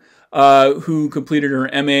Chu, who completed her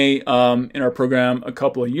MA in our program a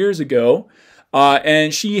couple of years ago.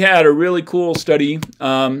 And she had a really cool study,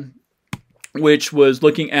 which was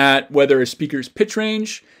looking at whether a speaker's pitch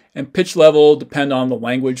range and pitch level depend on the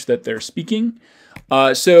language that they're speaking.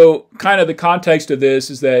 So kind of the context of this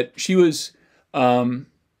is that she was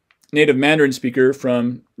native Mandarin speaker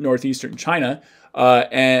from northeastern China,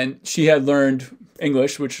 and she had learned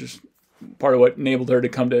English, which is part of what enabled her to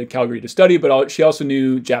come to Calgary to study, but she also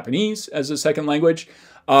knew Japanese as a second language.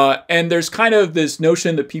 And there's kind of this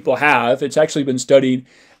notion that people have, it's actually been studied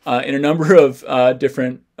in a number of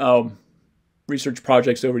different research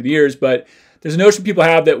projects over the years, but there's a notion people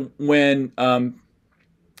have that when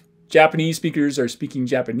Japanese speakers are speaking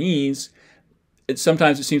Japanese,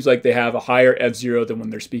 sometimes it seems like they have a higher F0 than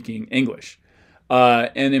when they're speaking English.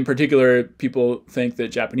 And in particular, people think that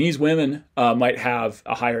Japanese women might have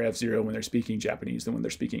a higher F0 when they're speaking Japanese than when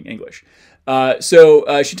they're speaking English.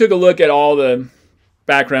 So she took a look at all the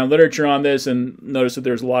background literature on this and noticed that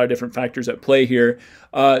there's a lot of different factors at play here.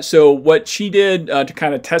 So what she did to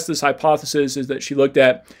kind of test this hypothesis is that she looked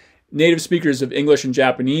at native speakers of English and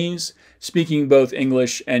Japanese speaking both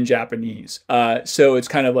English and Japanese. So it's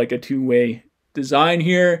kind of like a two-way design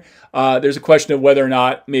here. There's a question of whether or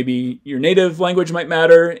not maybe your native language might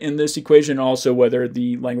matter in this equation, also whether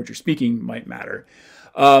the language you're speaking might matter.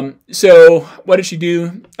 So what did she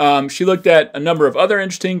do? She looked at a number of other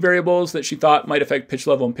interesting variables that she thought might affect pitch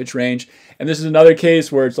level and pitch range. And this is another case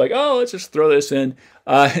where it's like, oh, let's just throw this in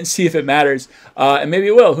and see if it matters. And maybe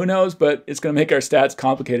it will, who knows, but it's going to make our stats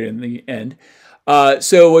complicated in the end.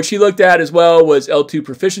 So what she looked at as well was L2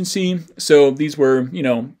 proficiency. So these were,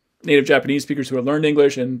 native Japanese speakers who had learned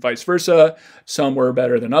English and vice versa. Some were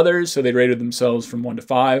better than others, so they rated themselves from 1 to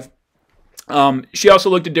 5. She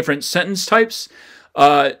also looked at different sentence types,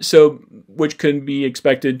 which can be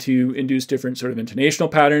expected to induce different sort of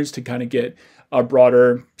intonational patterns to kind of get a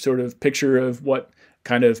broader sort of picture of what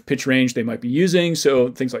kind of pitch range they might be using.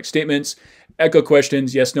 So things like statements, echo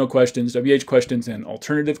questions, yes/no questions, WH questions, and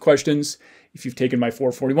alternative questions. If you've taken my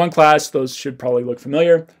 441 class, those should probably look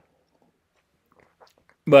familiar.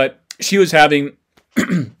 But she was having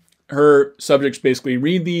her subjects basically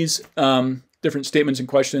read these different statements and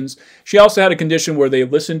questions. She also had a condition where they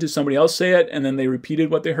listened to somebody else say it and then they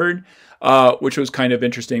repeated what they heard, which was kind of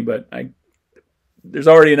interesting, but there's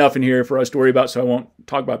already enough in here for us to worry about, so I won't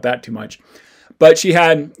talk about that too much. But she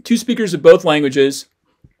had 2 speakers of both languages.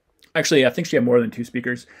 Actually, I think she had more than 2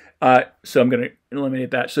 speakers, so I'm going to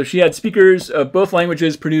eliminate that. So she had speakers of both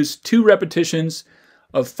languages produce 2 repetitions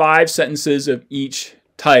of 5 sentences of each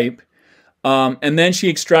type. And then she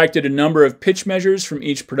extracted a number of pitch measures from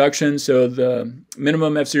each production. So the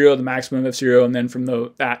minimum F0, the maximum F0, and then from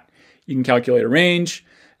that you can calculate a range.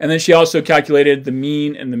 And then she also calculated the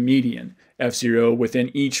mean and the median F0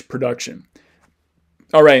 within each production.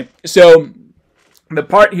 All right, so the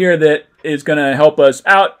part here that is going to help us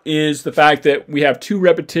out is the fact that we have 2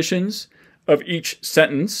 repetitions of each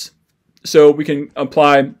sentence. So we can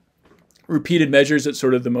apply repeated measures at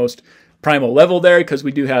sort of the most primal level there, because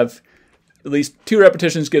we do have at least 2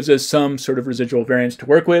 repetitions gives us some sort of residual variance to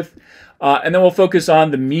work with. And then we'll focus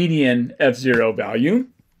on the median F0 value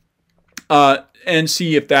and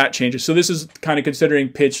see if that changes. So this is kind of considering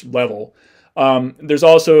pitch level. There's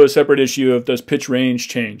also a separate issue of does pitch range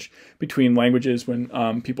change between languages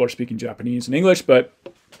when people are speaking Japanese and English. But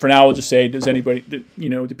for now, we'll just say, does anybody,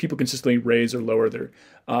 do people consistently raise or lower their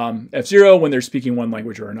F0 when they're speaking one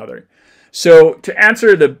language or another? So to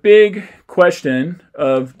answer the big question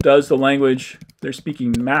of does the language they're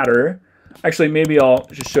speaking matter, actually maybe I'll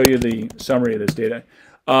just show you the summary of this data.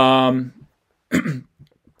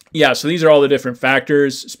 Yeah, so these are all the different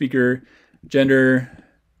factors: speaker, gender,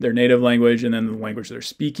 their native language, and then the language they're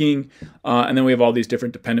speaking. And then we have all these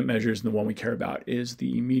different dependent measures, and the one we care about is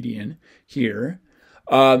the median here.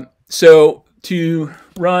 So to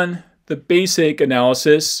run the basic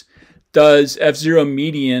analysis, does F0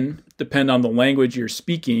 median depend on the language you're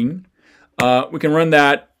speaking? We can run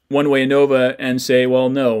that one-way ANOVA and say, well,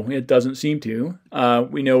 no, it doesn't seem to.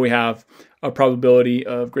 We know we have a probability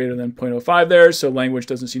of greater than 0.05 there, so language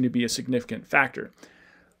doesn't seem to be a significant factor.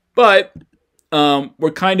 But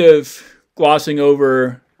we're kind of glossing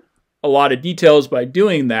over a lot of details by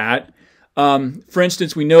doing that. For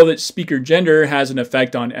instance, we know that speaker gender has an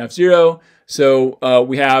effect on F0. So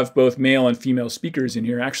we have both male and female speakers in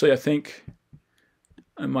here. Actually, I think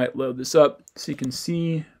I might load this up so you can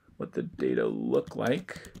see what the data look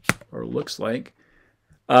like or looks like.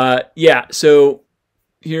 Yeah, so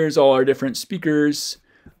here's all our different speakers.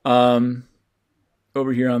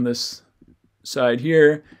 Over here on this side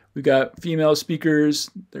here, we've got female speakers.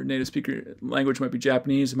 Their native speaker language might be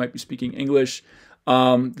Japanese. It might be speaking English.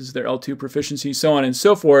 This is their L2 proficiency, so on and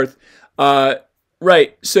so forth.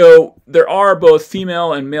 Right, so there are both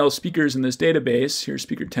female and male speakers in this database. Here,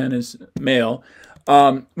 speaker 10 is male.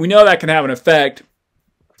 We know that can have an effect.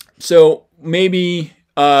 So maybe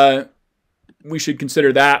we should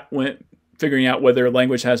consider that when figuring out whether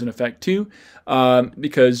language has an effect too,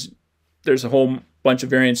 because there's a whole bunch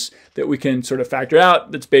of variants that we can sort of factor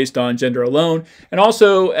out that's based on gender alone. And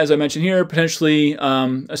also, as I mentioned here, potentially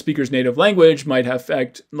a speaker's native language might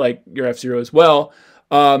affect like your F0 as well.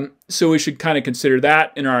 So we should kind of consider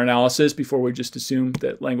that in our analysis before we just assume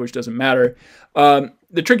that language doesn't matter.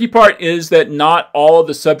 The tricky part is that not all of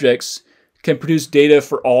the subjects can produce data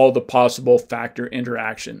for all the possible factor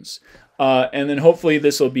interactions. And then hopefully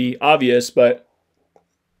this will be obvious, but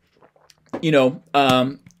you know,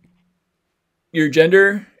 your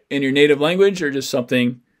gender and your native language are just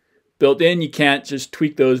something built in. You can't just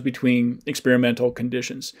tweak those between experimental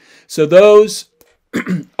conditions. So those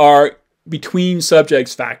are between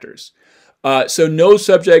subjects factors. So no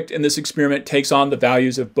subject in this experiment takes on the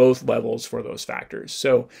values of both levels for those factors.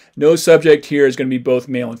 So no subject here is going to be both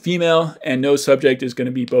male and female, and no subject is going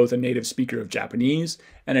to be both a native speaker of Japanese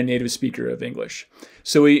and a native speaker of English.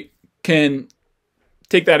 So we can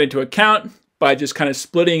take that into account by just kind of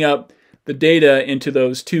splitting up the data into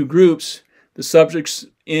those two groups. The subjects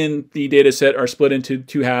in the data set are split into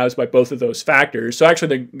two halves by both of those factors. So actually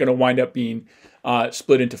they're going to wind up being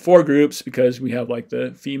split into 4 groups because we have like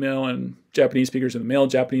the female and Japanese speakers and the male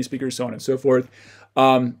Japanese speakers, so on and so forth.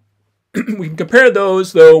 We can compare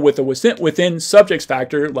those though with a within subjects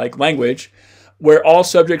factor like language, where all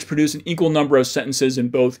subjects produce an equal number of sentences in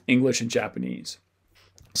both English and Japanese.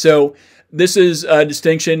 So this is a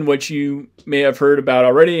distinction which you may have heard about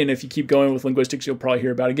already, and if you keep going with linguistics, you'll probably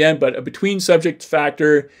hear about it again. But a between subject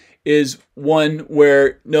factor is one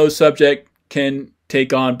where no subject can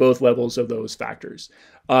take on both levels of those factors.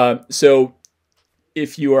 So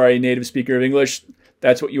if you are a native speaker of English,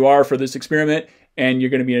 that's what you are for this experiment, and you're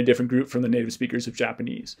going to be in a different group from the native speakers of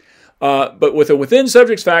Japanese. But with a within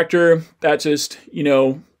subjects factor, that's just, you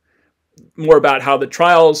know, more about how the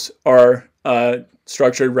trials are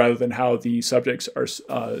structured rather than how the subjects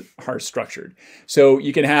are structured. So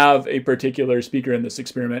you can have a particular speaker in this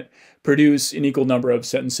experiment produce an equal number of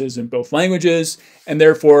sentences in both languages, and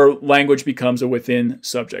therefore language becomes a within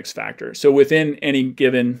subjects factor. So within any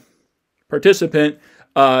given participant,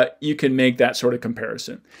 you can make that sort of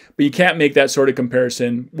comparison. But you can't make that sort of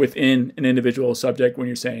comparison within an individual subject when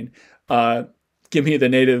you're saying, give me the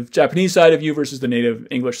native Japanese side of you versus the native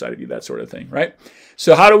English side of you, that sort of thing, right?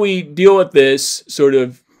 So how do we deal with this sort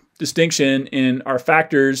of distinction in our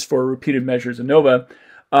factors for repeated measures ANOVA?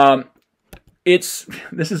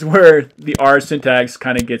 This is where the R syntax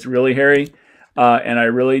kind of gets really hairy, and I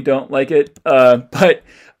really don't like it, but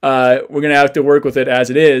we're going to have to work with it as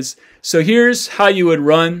it is. So here's how you would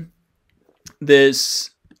run this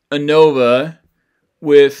ANOVA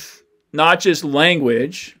with not just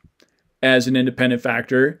language as an independent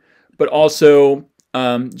factor, but also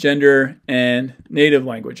gender and native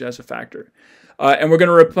language as a factor. And we're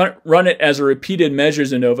going to run it as a repeated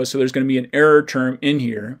measures ANOVA, so there's going to be an error term in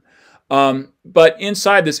here. But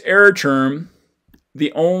inside this error term,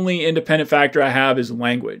 the only independent factor I have is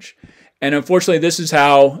language. And unfortunately, this is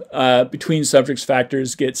how between subjects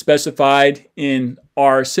factors get specified in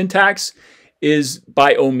our syntax, is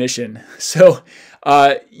by omission. So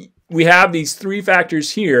we have these 3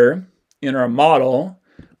 factors here in our model,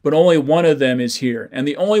 but only one of them is here. And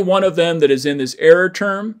the only one of them that is in this error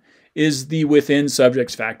term is the within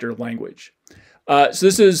subjects factor language. So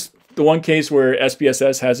this is the one case where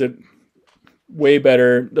SPSS has it way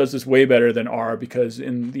better, does this way better than R, because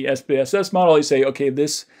in the SPSS model, you say, okay,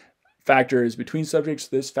 this factor is between subjects,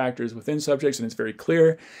 this factor is within subjects, and it's very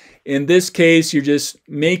clear. In this case, you're just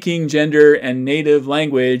making gender and native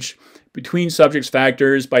language between subjects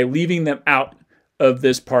factors by leaving them out of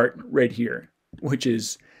this part right here, which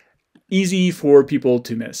is easy for people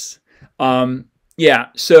to miss. Yeah,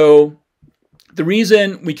 so the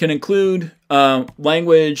reason we can include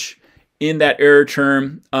language in that error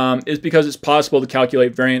term is because it's possible to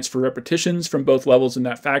calculate variance for repetitions from both levels in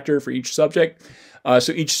that factor for each subject.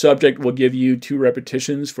 So each subject will give you 2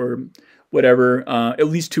 repetitions for whatever, at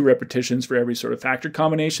least 2 repetitions for every sort of factor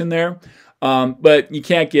combination there. But you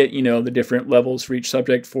can't get, the different levels for each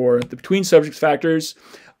subject for the between subject factors.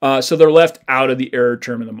 So they're left out of the error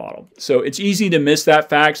term in the model. So it's easy to miss that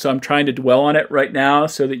fact. So I'm trying to dwell on it right now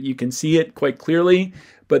so that you can see it quite clearly.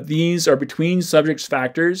 But these are between subjects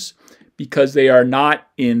factors because they are not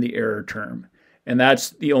in the error term. And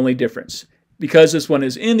that's the only difference. Because this one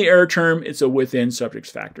is in the error term, it's a within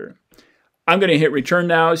subjects factor. I'm going to hit return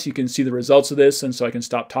now so you can see the results of this, and so I can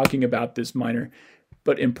stop talking about this minor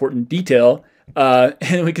but important detail.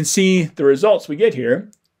 And we can see the results we get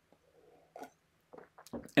here.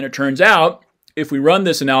 And it turns out, if we run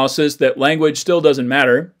this analysis, that language still doesn't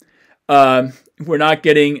matter. We're not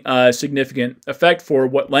getting a significant effect for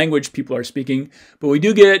what language people are speaking, but we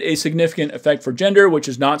do get a significant effect for gender, which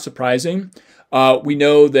is not surprising. We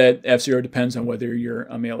know that F0 depends on whether you're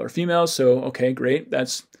a male or female, so okay, great,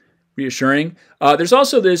 that's reassuring. There's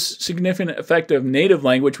also this significant effect of native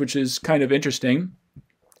language, which is kind of interesting.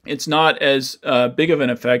 It's not as big of an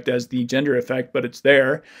effect as the gender effect, but it's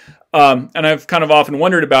there. And I've kind of often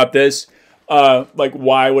wondered about this, like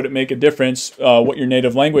why would it make a difference what your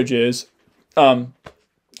native language is? And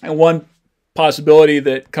one possibility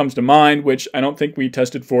that comes to mind, which I don't think we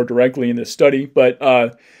tested for directly in this study, but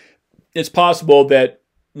it's possible that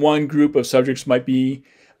one group of subjects might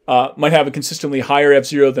have a consistently higher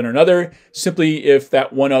F0 than another, simply if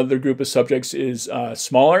that one other group of subjects is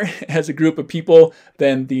smaller as a group of people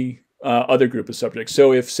than the other group of subjects.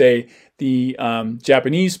 So if, say, the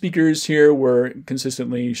Japanese speakers here were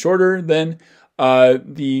consistently shorter than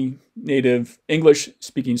the native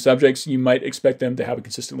English-speaking subjects, you might expect them to have a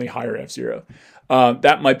consistently higher F0.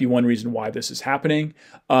 That might be one reason why this is happening.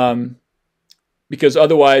 Because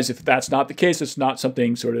otherwise, if that's not the case, it's not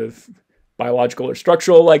something sort of biological or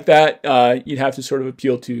structural like that, you'd have to sort of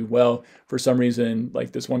appeal to, well, for some reason,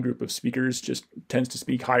 like this one group of speakers just tends to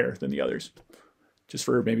speak higher than the others, just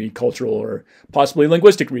for maybe cultural or possibly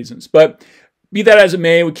linguistic reasons. But be that as it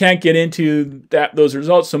may, we can't get into those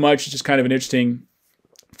results so much. It's just kind of an interesting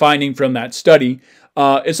finding from that study.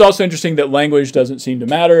 It's also interesting that language doesn't seem to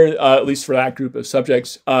matter, at least for that group of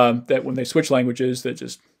subjects, that when they switch languages, that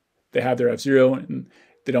just they have their F0 and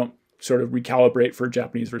they don't sort of recalibrate for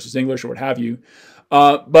Japanese versus English or what have you.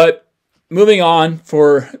 But moving on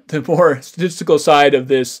for the more statistical side of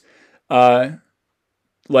this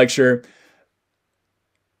lecture,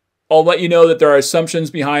 I'll let you know that there are assumptions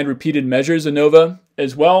behind repeated measures ANOVA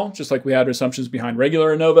as well, just like we had assumptions behind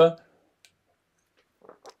regular ANOVA.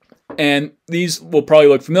 And these will probably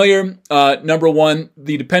look familiar. Number one,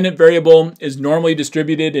 the dependent variable is normally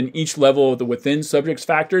distributed in each level of the within subjects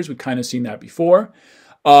factors. We've kind of seen that before.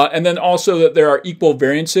 And then also that there are equal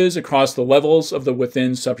variances across the levels of the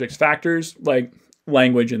within subjects factors, like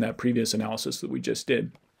language in that previous analysis that we just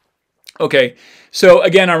did. Okay, so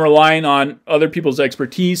again, I'm relying on other people's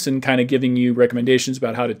expertise and kind of giving you recommendations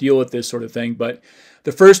about how to deal with this sort of thing. But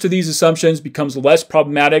the first of these assumptions becomes less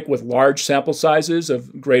problematic with large sample sizes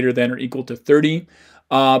of greater than or equal to 30.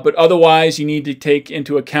 But otherwise, you need to take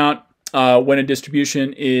into account when a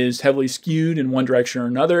distribution is heavily skewed in one direction or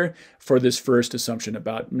another for this first assumption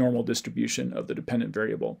about normal distribution of the dependent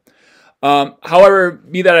variable. However,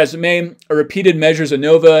 be that as it may, a repeated measures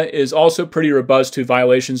ANOVA is also pretty robust to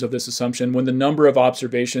violations of this assumption when the number of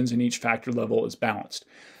observations in each factor level is balanced.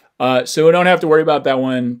 So we don't have to worry about that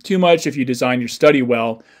one too much if you design your study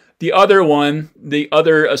well. The other one, the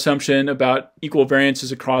other assumption about equal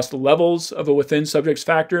variances across the levels of a within subjects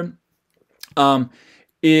factor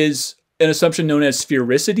is an assumption known as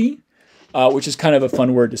sphericity, which is kind of a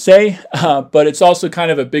fun word to say, but it's also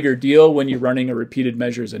kind of a bigger deal when you're running a repeated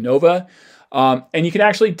measures ANOVA. And you can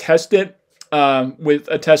actually test it with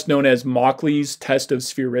a test known as Mauchly's test of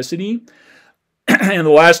sphericity. And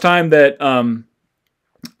the last time that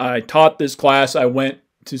I taught this class, I went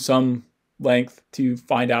to some length to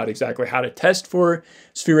find out exactly how to test for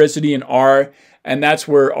sphericity in R, and that's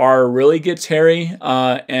where R really gets hairy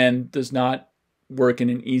and does not work in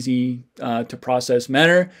an easy to process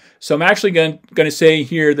manner. So I'm actually going to say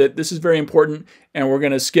here that this is very important, and we're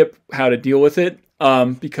going to skip how to deal with it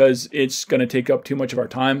because it's going to take up too much of our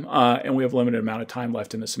time, and we have a limited amount of time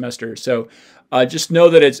left in the semester. So just know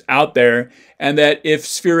that it's out there, and that if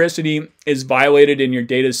sphericity is violated in your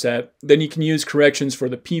data set, then you can use corrections for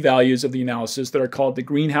the p-values of the analysis that are called the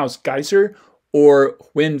Greenhouse-Geiser or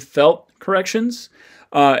Huynh-Felt corrections.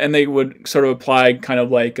 and they would sort of apply kind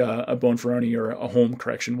of like a Bonferroni or a home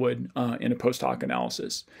correction would in a post hoc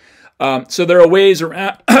analysis. So there are ways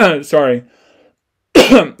around. Sorry,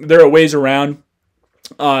 there are ways around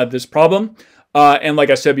this problem. And like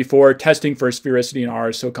I said before, testing for sphericity in R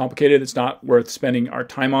is so complicated, it's not worth spending our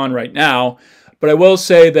time on right now. But I will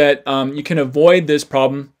say that you can avoid this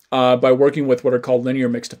problem by working with what are called linear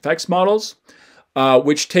mixed effects models,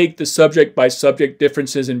 which take the subject by subject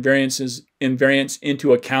differences and variances in variance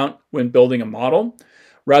into account when building a model,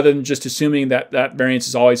 rather than just assuming that that variance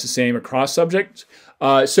is always the same across subjects.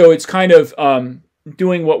 So it's kind of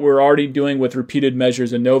doing what we're already doing with repeated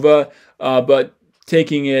measures ANOVA, but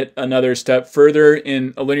taking it another step further.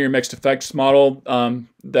 In a linear mixed effects model,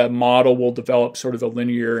 the model will develop sort of a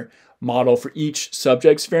linear model for each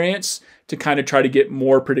subject's variance to kind of try to get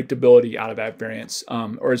more predictability out of that variance,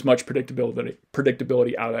 or as much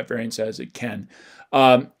predictability out of that variance as it can.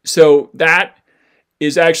 So that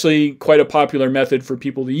is actually quite a popular method for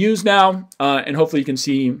people to use now, and hopefully you can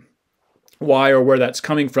see why or where that's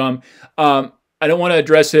coming from. I don't want to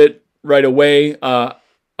address it right away.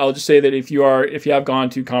 I'll just say that if you have gone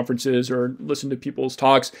to conferences or listened to people's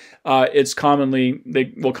talks,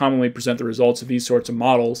 they will commonly present the results of these sorts of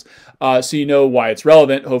models, so you know why it's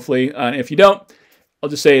relevant, hopefully. And if you don't, I'll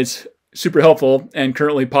just say it's super helpful and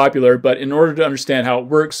currently popular. But in order to understand how it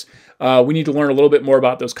works, we need to learn a little bit more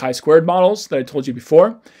about those chi-squared models that I told you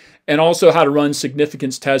before, and also how to run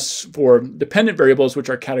significance tests for dependent variables, which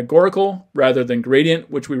are categorical rather than gradient,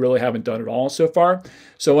 which we really haven't done at all so far.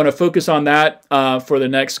 So I want to focus on that for the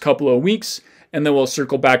next couple of weeks, and then we'll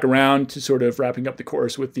circle back around to sort of wrapping up the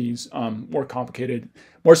course with these more complicated,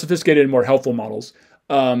 more sophisticated, and more helpful models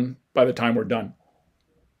by the time we're done,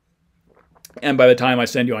 and by the time I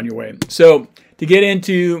send you on your way. So to get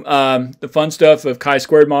into the fun stuff of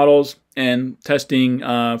chi-squared models and testing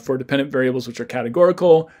for dependent variables, which are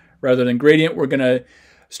categorical rather than gradient, we're going to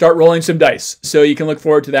start rolling some dice. So you can look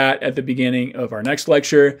forward to that at the beginning of our next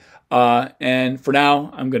lecture. And for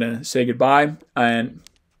now, I'm going to say goodbye and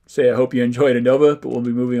say I hope you enjoyed ANOVA, but we'll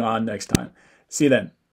be moving on next time. See you then.